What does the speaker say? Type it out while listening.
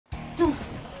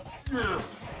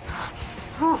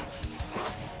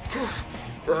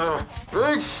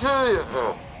Big shit!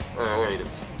 Oh, wait,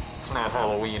 it's not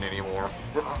Halloween anymore.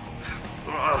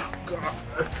 I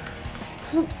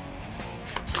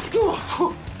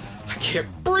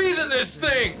can't breathe in this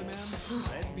thing!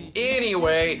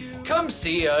 Anyway, come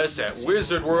see us at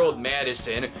Wizard World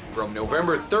Madison from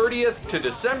November 30th to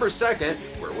December 2nd,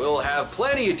 where we'll have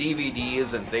plenty of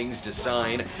DVDs and things to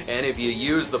sign, and if you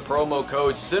use the promo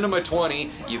code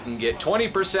CINEMA20, you can get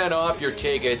 20% off your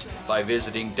tickets by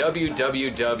visiting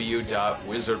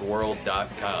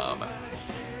www.wizardworld.com.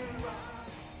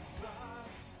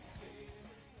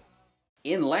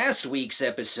 In last week's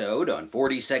episode on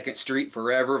 42nd Street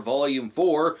Forever Volume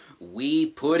 4, we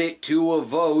put it to a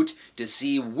vote to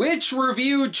see which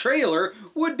reviewed trailer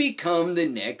would become the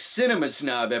next Cinema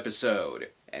Snob episode.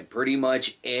 And pretty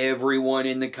much everyone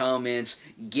in the comments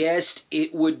guessed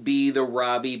it would be the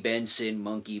Robbie Benson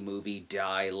monkey movie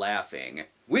Die Laughing.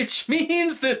 Which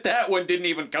means that one didn't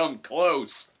even come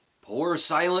close. Poor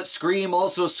Silent Scream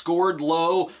also scored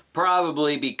low,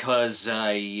 probably because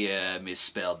I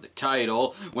misspelled the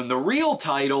title, when the real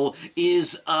title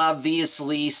is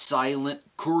obviously Silent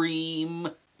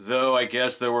Cream. Though I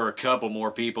guess there were a couple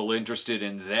more people interested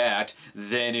in that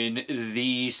than in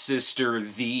The Sister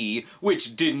The,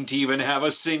 which didn't even have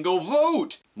a single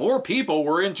vote. More people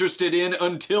were interested in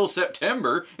Until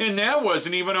September, and that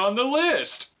wasn't even on the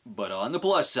list. But on the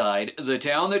plus side, The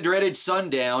Town That Dreaded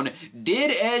Sundown did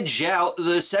edge out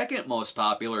the second most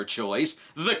popular choice,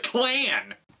 The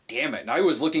Klan. Damn it, I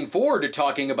was looking forward to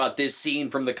talking about this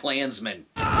scene from The Klansman.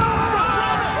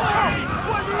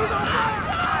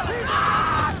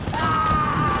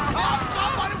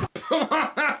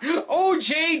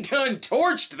 OJ done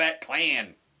torched that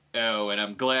Klan. Oh, and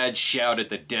I'm glad Shout at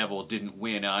the Devil didn't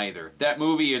win either. That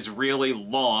movie is really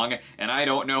long, and I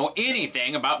don't know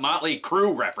anything about Motley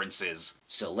Crue references.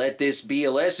 So let this be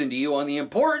a lesson to you on the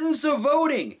importance of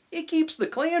voting. It keeps the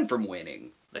Klan from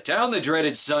winning. The Town That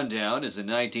Dreaded Sundown is a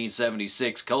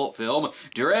 1976 cult film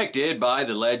directed by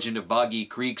the legend of Boggy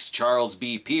Creek's Charles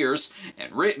B. Pierce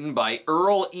and written by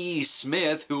Earl E.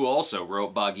 Smith, who also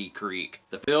wrote Boggy Creek.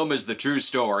 The film is the true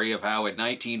story of how in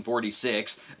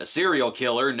 1946, a serial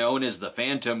killer known as the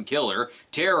Phantom Killer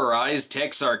terrorized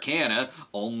Texarkana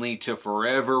only to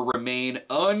forever remain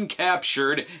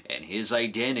uncaptured and his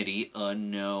identity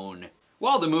unknown.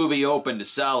 While the movie opened to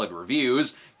solid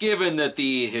reviews, given that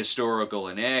the historical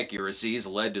inaccuracies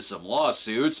led to some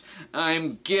lawsuits,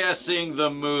 I'm guessing the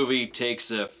movie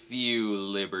takes a few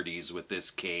liberties with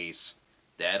this case.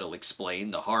 That'll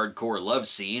explain the hardcore love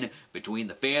scene between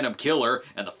the Phantom Killer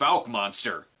and the Falk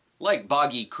Monster. Like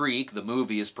Boggy Creek, the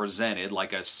movie is presented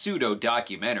like a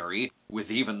pseudo-documentary, with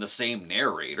even the same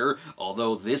narrator,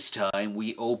 although this time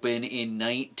we open in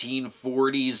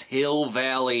 1940s Hill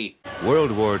Valley.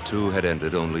 World War II had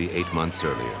ended only 8 months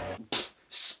earlier.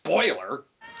 Spoiler!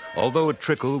 Although a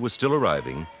trickle was still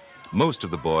arriving, most of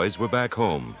the boys were back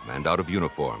home and out of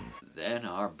uniform. Then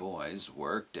our boys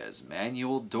worked as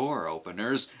manual door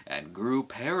openers and grew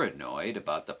paranoid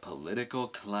about the political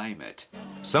climate.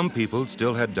 Some people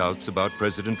still had doubts about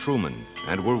President Truman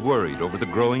and were worried over the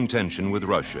growing tension with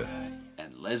Russia.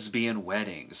 And lesbian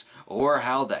weddings, or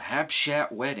how the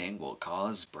Hapshat wedding will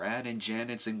cause Brad and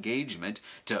Janet's engagement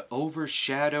to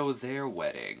overshadow their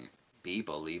wedding.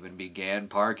 People even began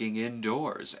parking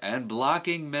indoors and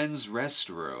blocking men's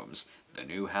restrooms. The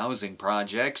new housing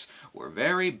projects were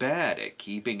very bad at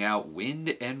keeping out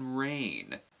wind and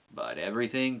rain. But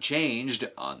everything changed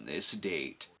on this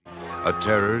date. A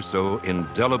terror so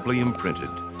indelibly imprinted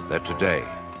that today,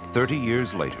 30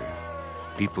 years later,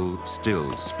 people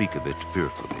still speak of it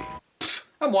fearfully.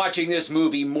 I'm watching this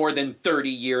movie more than 30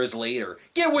 years later.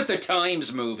 Get with the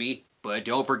times, movie. But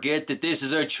don't forget that this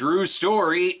is a true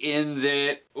story in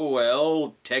that,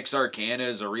 well, Texarkana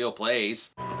is a real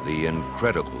place. The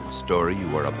incredible story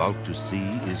you are about to see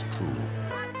is true.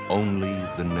 Only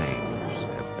the names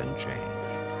have been changed.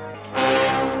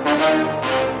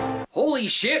 Holy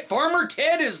shit, Farmer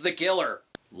Ted is the killer!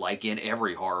 Like in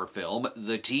every horror film,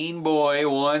 the teen boy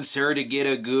wants her to get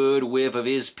a good whiff of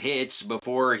his pits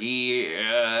before he,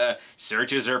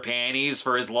 searches her panties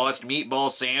for his lost meatball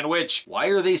sandwich. Why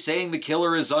are they saying the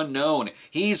killer is unknown?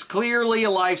 He's clearly a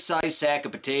life-size sack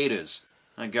of potatoes.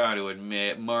 I gotta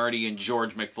admit, Marty and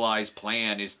George McFly's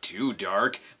plan is too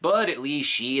dark, but at least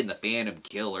she and the Phantom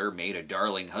Killer made a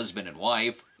darling husband and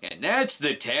wife. And that's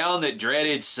The Town That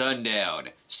Dreaded Sundown.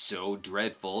 So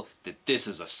dreadful that this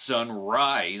is a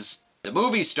sunrise. The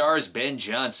movie stars Ben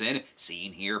Johnson,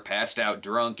 seen here passed out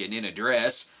drunk and in a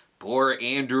dress, Poor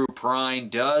Andrew Prine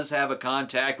does have a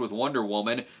contact with Wonder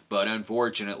Woman, but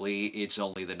unfortunately, it's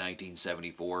only the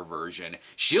 1974 version.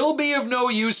 She'll be of no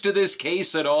use to this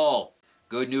case at all.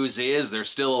 Good news is they're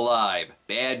still alive.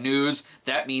 Bad news,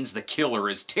 that means the killer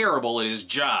is terrible at his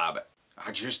job.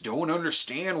 I just don't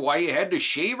understand why you had to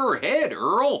shave her head,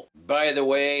 Earl. By the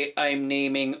way, I'm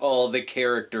naming all the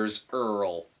characters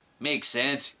Earl. Makes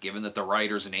sense, given that the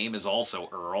writer's name is also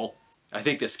Earl. I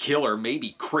think this killer may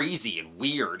be crazy and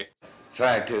weird.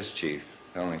 Fact is, Chief,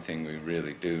 the only thing we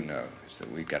really do know is that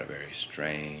we've got a very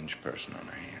strange person on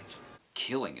our hands.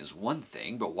 Killing is one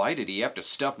thing, but why did he have to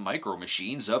stuff micro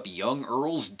machines up young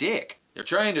Earl's dick? They're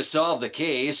trying to solve the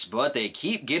case, but they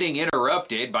keep getting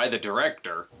interrupted by the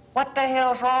director. What the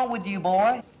hell's wrong with you,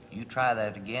 boy? You try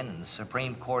that again, and the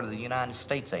Supreme Court of the United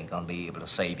States ain't gonna be able to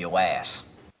save your ass.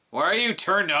 Why are you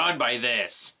turned on by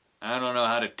this? I don't know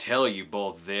how to tell you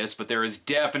both this, but there is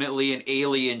definitely an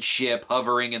alien ship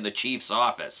hovering in the chief's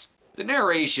office. The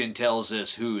narration tells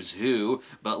us who's who,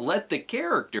 but let the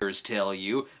characters tell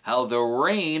you how the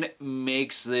rain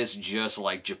makes this just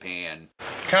like Japan.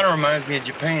 Kind of reminds me of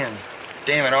Japan.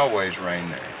 Damn, it always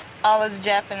rained there. All those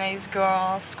Japanese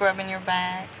girls scrubbing your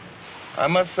back. I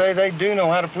must say they do know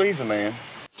how to please a man.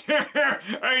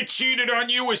 I cheated on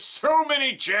you with so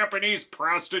many Japanese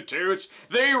prostitutes,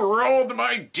 they rolled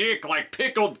my dick like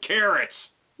pickled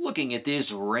carrots. Looking at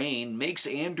this rain makes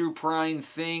Andrew Prine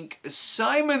think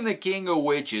Simon the King of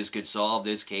Witches could solve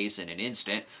this case in an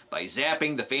instant by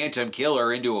zapping the Phantom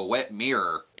Killer into a wet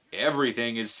mirror.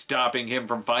 Everything is stopping him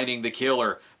from finding the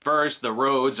killer. First, the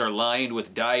roads are lined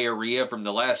with diarrhea from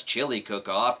the last chili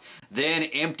cook-off, then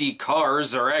empty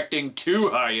cars are acting too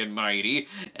high and mighty,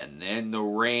 and then the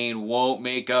rain won't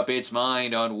make up its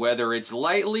mind on whether it's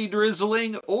lightly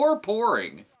drizzling or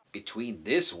pouring. Between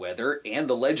this weather and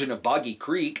the legend of Boggy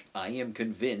Creek, I am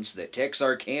convinced that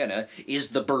Texarkana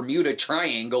is the Bermuda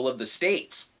Triangle of the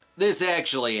states. This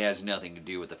actually has nothing to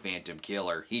do with the Phantom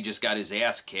Killer. He just got his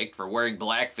ass kicked for wearing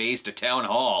blackface to town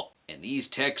hall. And these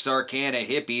Texarkana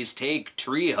hippies take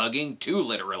tree hugging too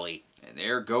literally. And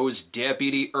there goes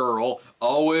Deputy Earl,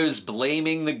 always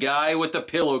blaming the guy with the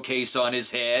pillowcase on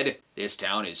his head. This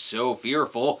town is so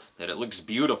fearful that it looks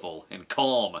beautiful and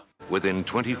calm. Within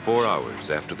 24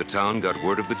 hours after the town got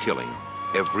word of the killing,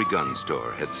 every gun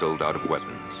store had sold out of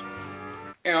weapons.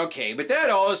 Okay, but that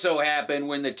also happened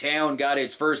when the town got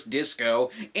its first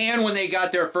disco and when they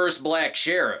got their first black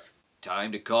sheriff.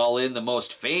 Time to call in the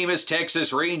most famous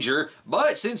Texas Ranger,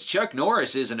 but since Chuck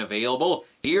Norris isn't available,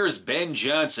 here's Ben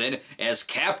Johnson as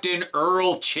Captain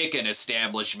Earl Chicken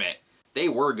Establishment. They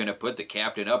were gonna put the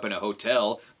captain up in a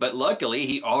hotel, but luckily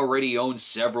he already owns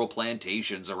several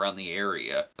plantations around the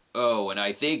area. Oh, and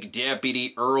I think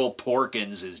Deputy Earl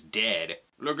Porkins is dead.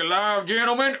 Look alive,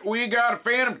 gentlemen, we got a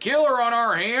Phantom Killer on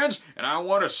our hands, and I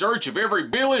want a search of every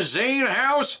Billy Zane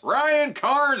house, Ryan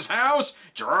Carnes house,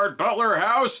 Gerard Butler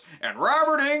house, and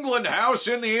Robert England house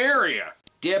in the area.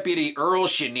 Deputy Earl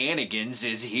Shenanigans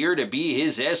is here to be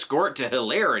his escort to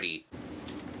hilarity.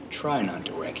 Try not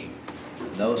to wreck him.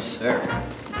 No, sir.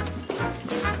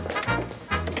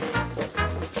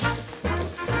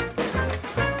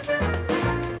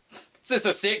 Is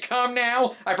this a sitcom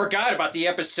now? I forgot about the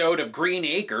episode of Green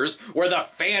Acres where the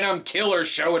Phantom Killer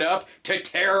showed up to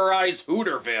terrorize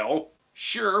Hooterville.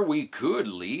 Sure, we could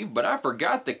leave, but I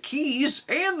forgot the keys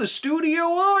and the studio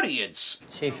audience.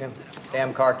 Chief, them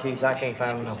damn car keys, I can't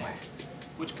find them nowhere.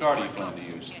 Which car do you plan to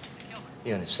use?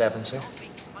 Unit 7, sir.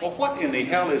 Well, what in the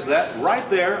hell is that right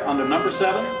there under number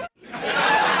 7?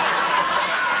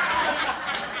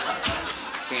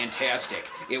 Fantastic.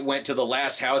 It went to the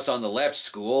last house on the left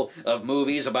school of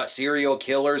movies about serial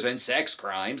killers and sex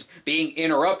crimes being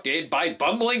interrupted by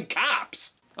bumbling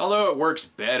cops. Although it works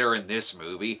better in this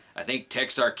movie, I think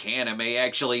Texarkana may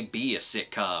actually be a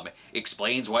sitcom.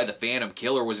 Explains why the Phantom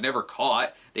Killer was never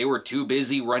caught. They were too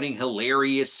busy running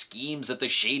hilarious schemes at the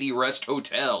Shady Rest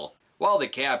Hotel. While the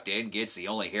captain gets the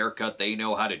only haircut they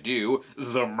know how to do,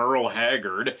 the Merle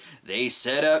Haggard, they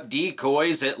set up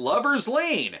decoys at Lover's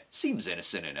Lane. Seems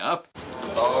innocent enough.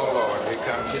 Oh, Lord, here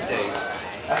comes your date.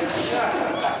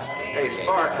 Hey,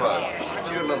 Sparkplug,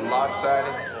 aren't you a little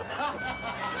lopsided?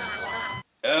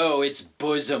 Oh, it's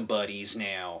bosom buddies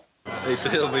now. They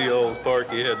tell me old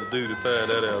Sparky had to do to find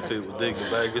that outfit with digging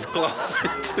back his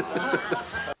closet.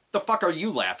 The fuck are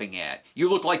you laughing at? You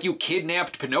look like you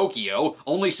kidnapped Pinocchio,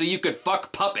 only so you could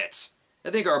fuck puppets. I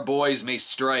think our boys may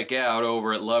strike out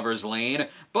over at Lover's Lane,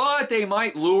 but they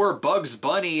might lure Bugs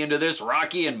Bunny into this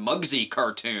Rocky and Muggsy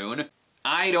cartoon.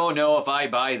 I don't know if I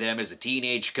buy them as a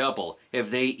teenage couple.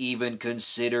 Have they even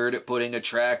considered putting a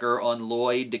tracker on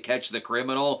Lloyd to catch the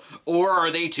criminal, or are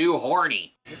they too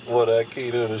horny? What I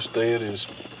can't understand is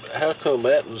how come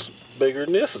that was bigger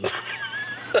than this?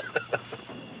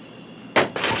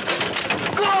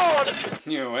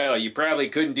 Well, you probably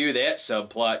couldn't do that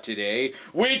subplot today,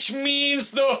 which means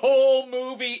the whole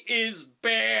movie is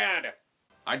bad.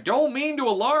 I don't mean to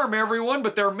alarm everyone,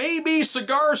 but there may be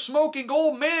cigar-smoking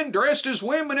old men dressed as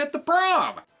women at the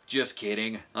prom. Just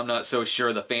kidding. I'm not so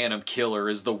sure the Phantom Killer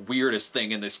is the weirdest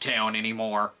thing in this town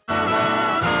anymore.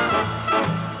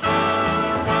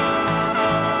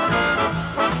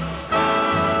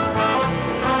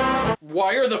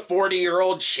 Why are the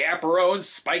 40-year-old chaperones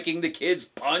spiking the kids'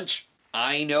 punch?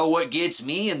 I know what gets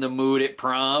me in the mood at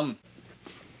prom.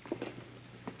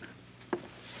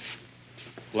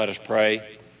 Let us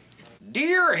pray.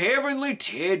 Dear Heavenly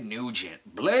Ted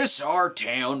Nugent, bless our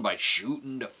town by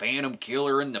shooting the Phantom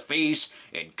Killer in the face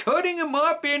and cutting him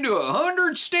up into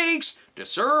 100 steaks to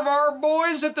serve our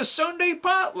boys at the Sunday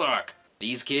potluck.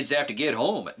 These kids have to get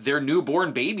home. Their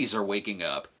newborn babies are waking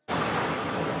up.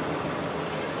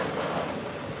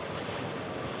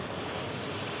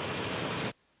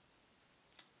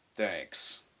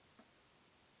 Thanks.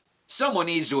 Someone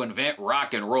needs to invent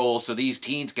rock and roll so these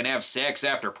teens can have sex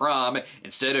after prom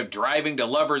instead of driving to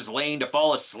Lover's Lane to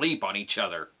fall asleep on each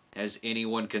other. Has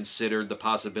anyone considered the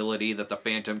possibility that the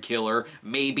Phantom Killer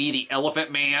may be the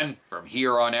Elephant Man? From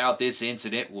here on out, this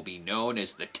incident will be known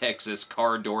as the Texas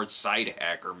Car Door Side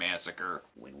Hacker Massacre.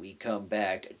 When we come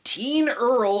back, Teen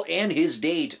Earl and his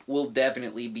date will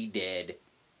definitely be dead.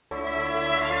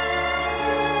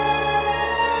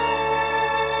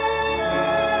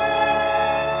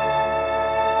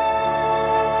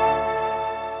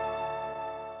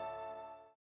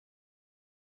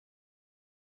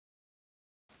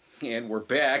 And we're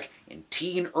back, and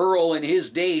Teen Earl and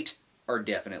his date are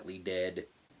definitely dead.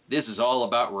 This is all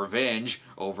about revenge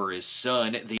over his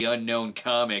son, the unknown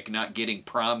comic, not getting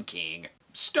prom king.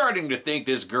 Starting to think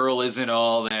this girl isn't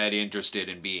all that interested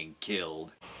in being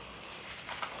killed.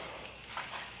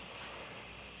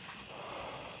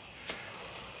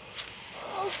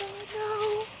 Oh, God,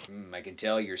 no. I can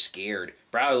tell you're scared.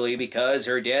 Probably because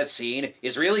her death scene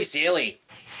is really silly.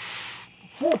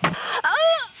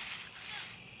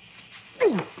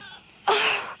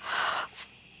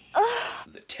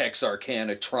 The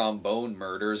Texarkana trombone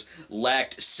murders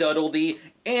lacked subtlety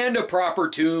and a proper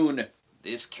tune.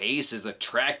 This case is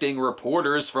attracting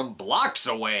reporters from blocks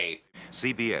away.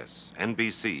 CBS,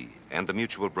 NBC, and the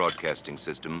Mutual Broadcasting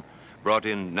System brought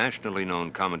in nationally known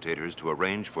commentators to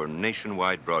arrange for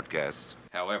nationwide broadcasts.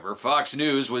 However, Fox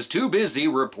News was too busy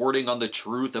reporting on the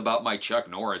truth about my Chuck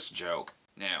Norris joke.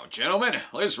 Now, gentlemen,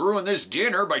 let's ruin this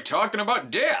dinner by talking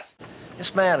about death.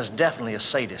 This man is definitely a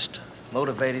sadist,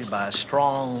 motivated by a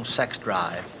strong sex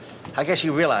drive. I guess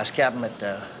you realize, Captain, that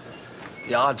the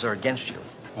odds are against you.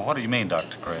 Well, what do you mean,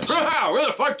 Dr. Chris? Where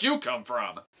the fuck you come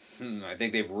from? I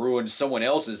think they've ruined someone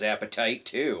else's appetite,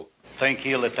 too. Think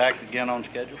he'll attack again on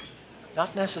schedule?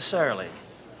 Not necessarily.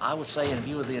 I would say in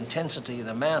view of the intensity of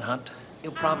the manhunt,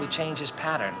 he'll probably change his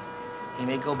pattern. He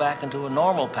may go back into a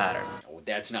normal pattern.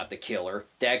 That's not the killer.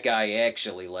 That guy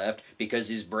actually left because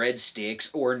his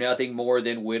breadsticks were nothing more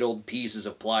than whittled pieces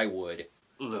of plywood.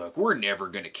 Look, we're never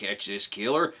gonna catch this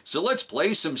killer, so let's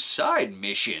play some side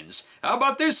missions. How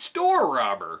about this store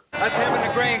robber? That's him in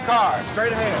the green car,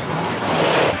 straight ahead.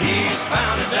 He's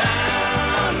bound and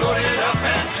down, loaded up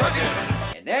and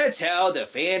trucking. And that's how the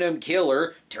Phantom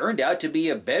Killer turned out to be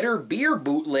a better beer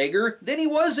bootlegger than he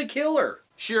was a killer.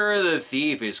 Sure, the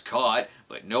thief is caught,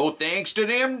 but no thanks to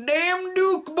them damn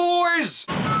Duke boys!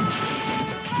 I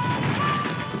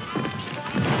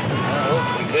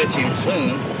hope we catch him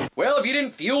soon. Well, if you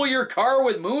didn't fuel your car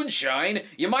with moonshine,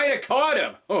 you might have caught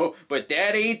him. Oh, but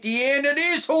that ain't the end of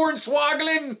this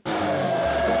hornswoggling!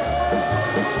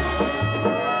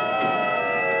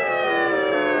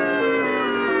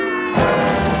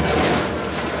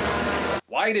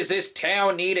 Why does this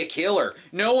town need a killer?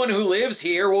 No one who lives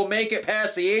here will make it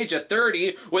past the age of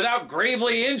 30 without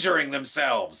gravely injuring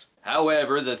themselves.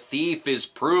 However, the thief is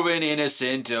proven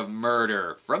innocent of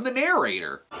murder, from the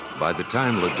narrator. By the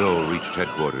time Ladeau reached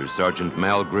headquarters, Sergeant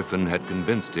Mal Griffin had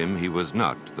convinced him he was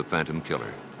not the Phantom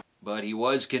Killer. But he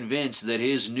was convinced that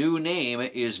his new name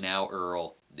is now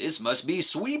Earl. This must be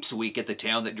sweeps week at the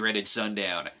Town That Dreaded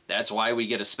Sundown. That's why we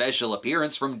get a special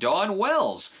appearance from Dawn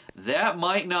Wells. That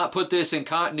might not put this in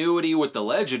continuity with the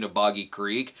legend of Boggy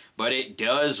Creek, but it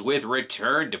does with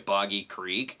Return to Boggy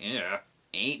Creek. Yeah.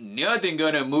 Ain't nothing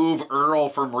gonna move Earl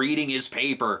from reading his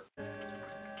paper.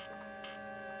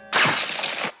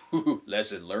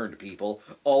 Lesson learned, people.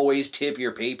 Always tip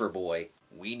your paper boy.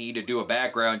 We need to do a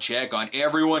background check on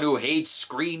everyone who hates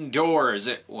screen doors.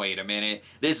 Wait a minute.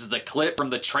 This is the clip from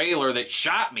the trailer that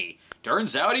shot me.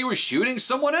 Turns out he was shooting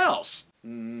someone else.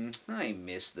 I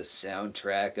miss the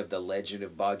soundtrack of The Legend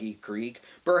of Boggy Creek.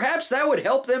 Perhaps that would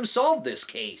help them solve this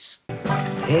case.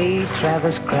 Hey,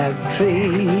 Travis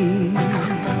Crabtree.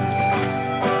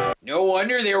 No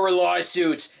wonder there were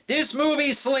lawsuits. This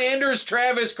movie slanders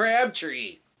Travis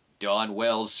Crabtree. Don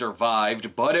Wells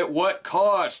survived, but at what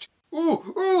cost?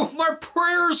 Ooh, my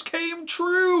prayers came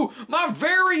true! My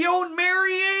very own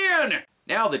Marianne!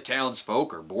 Now the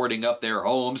townsfolk are boarding up their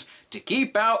homes to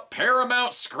keep out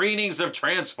Paramount screenings of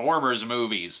Transformers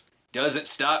movies. Doesn't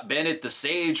stop Bennett the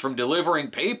Sage from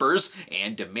delivering papers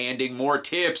and demanding more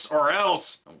tips or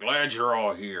else. I'm glad you're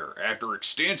all here. After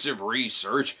extensive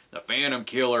research, the Phantom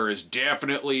Killer is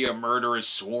definitely a murderous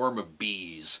swarm of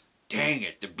bees. Dang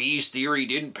it, the bees theory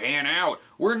didn't pan out.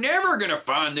 We're never gonna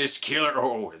find this killer.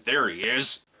 Oh, there he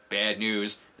is. Bad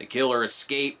news, the killer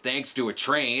escaped thanks to a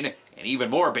train, and even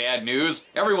more bad news,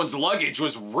 everyone's luggage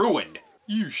was ruined.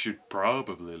 You should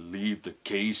probably leave the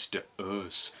case to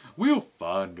us. We'll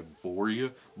find him for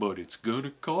you, but it's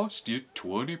gonna cost you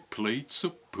 20 plates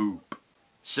of poop.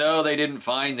 So they didn't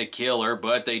find the killer,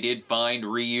 but they did find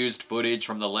reused footage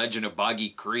from The Legend of Boggy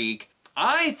Creek.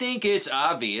 I think it's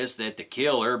obvious that the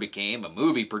killer became a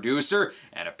movie producer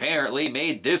and apparently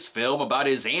made this film about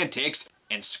his antics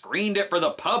and screened it for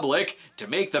the public to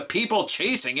make the people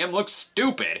chasing him look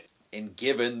stupid. And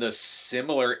given the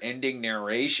similar ending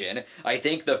narration, I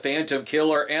think the Phantom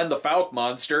Killer and the Falk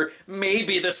Monster may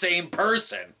be the same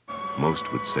person.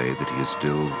 Most would say that he is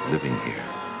still living here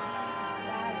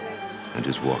and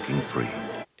is walking free.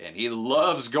 And he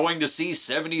loves going to see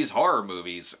 70s horror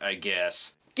movies, I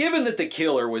guess. Given that the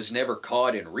killer was never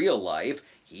caught in real life,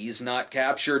 he's not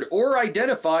captured or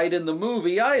identified in the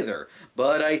movie either.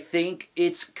 But I think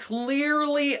it's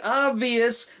clearly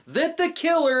obvious that the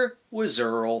killer was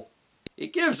Earl.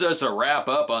 It gives us a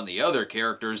wrap-up on the other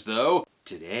characters, though.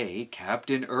 Today,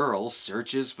 Captain Earl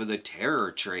searches for the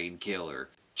Terror Train killer.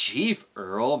 Chief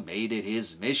Earl made it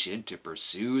his mission to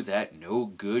pursue that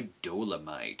no-good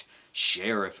Dolomite.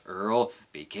 Sheriff Earl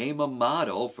became a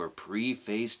model for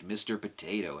pre-faced Mr.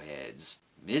 Potato Heads.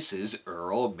 Mrs.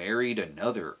 Earl married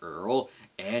another Earl,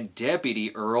 and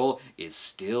Deputy Earl is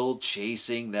still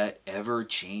chasing that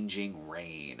ever-changing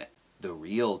rain. The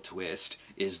real twist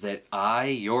is that I,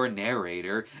 your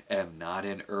narrator, am not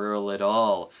an Earl at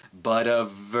all, but a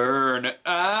Vern.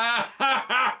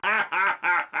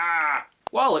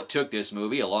 While it took this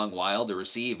movie a long while to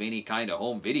receive any kind of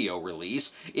home video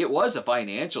release, it was a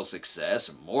financial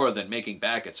success, more than making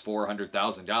back its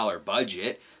 $400,000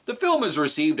 budget. The film has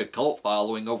received a cult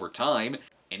following over time,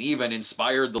 and even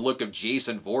inspired the look of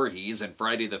Jason Voorhees in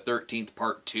Friday the 13th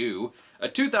Part 2. A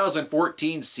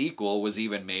 2014 sequel was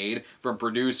even made from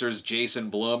producers Jason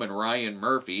Blum and Ryan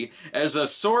Murphy as a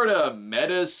sorta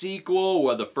meta-sequel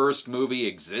where the first movie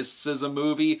exists as a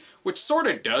movie, which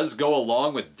sorta does go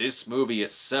along with this movie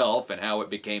itself and how it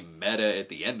became meta at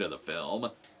the end of the film.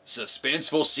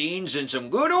 Suspenseful scenes and some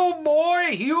good old boy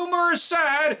humor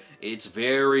aside, it's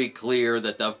very clear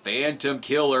that the Phantom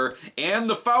Killer and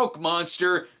the Falk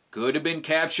Monster could have been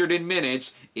captured in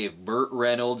minutes if Burt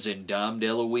Reynolds and Dom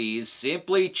DeLuise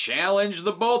simply challenged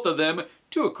the both of them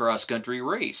to a cross-country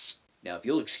race. Now, if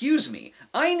you'll excuse me,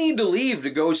 I need to leave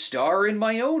to go star in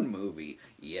my own movie.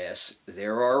 Yes,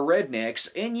 there are rednecks,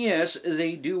 and yes,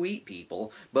 they do eat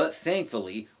people, but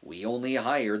thankfully, we only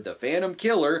hired the Phantom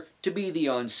Killer to be the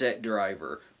on-set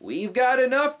driver. We've got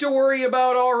enough to worry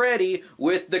about already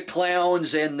with the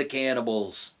clowns and the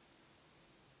cannibals.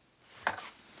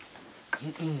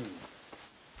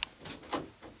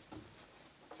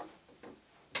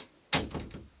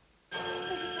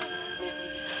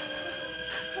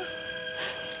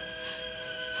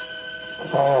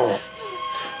 Oh.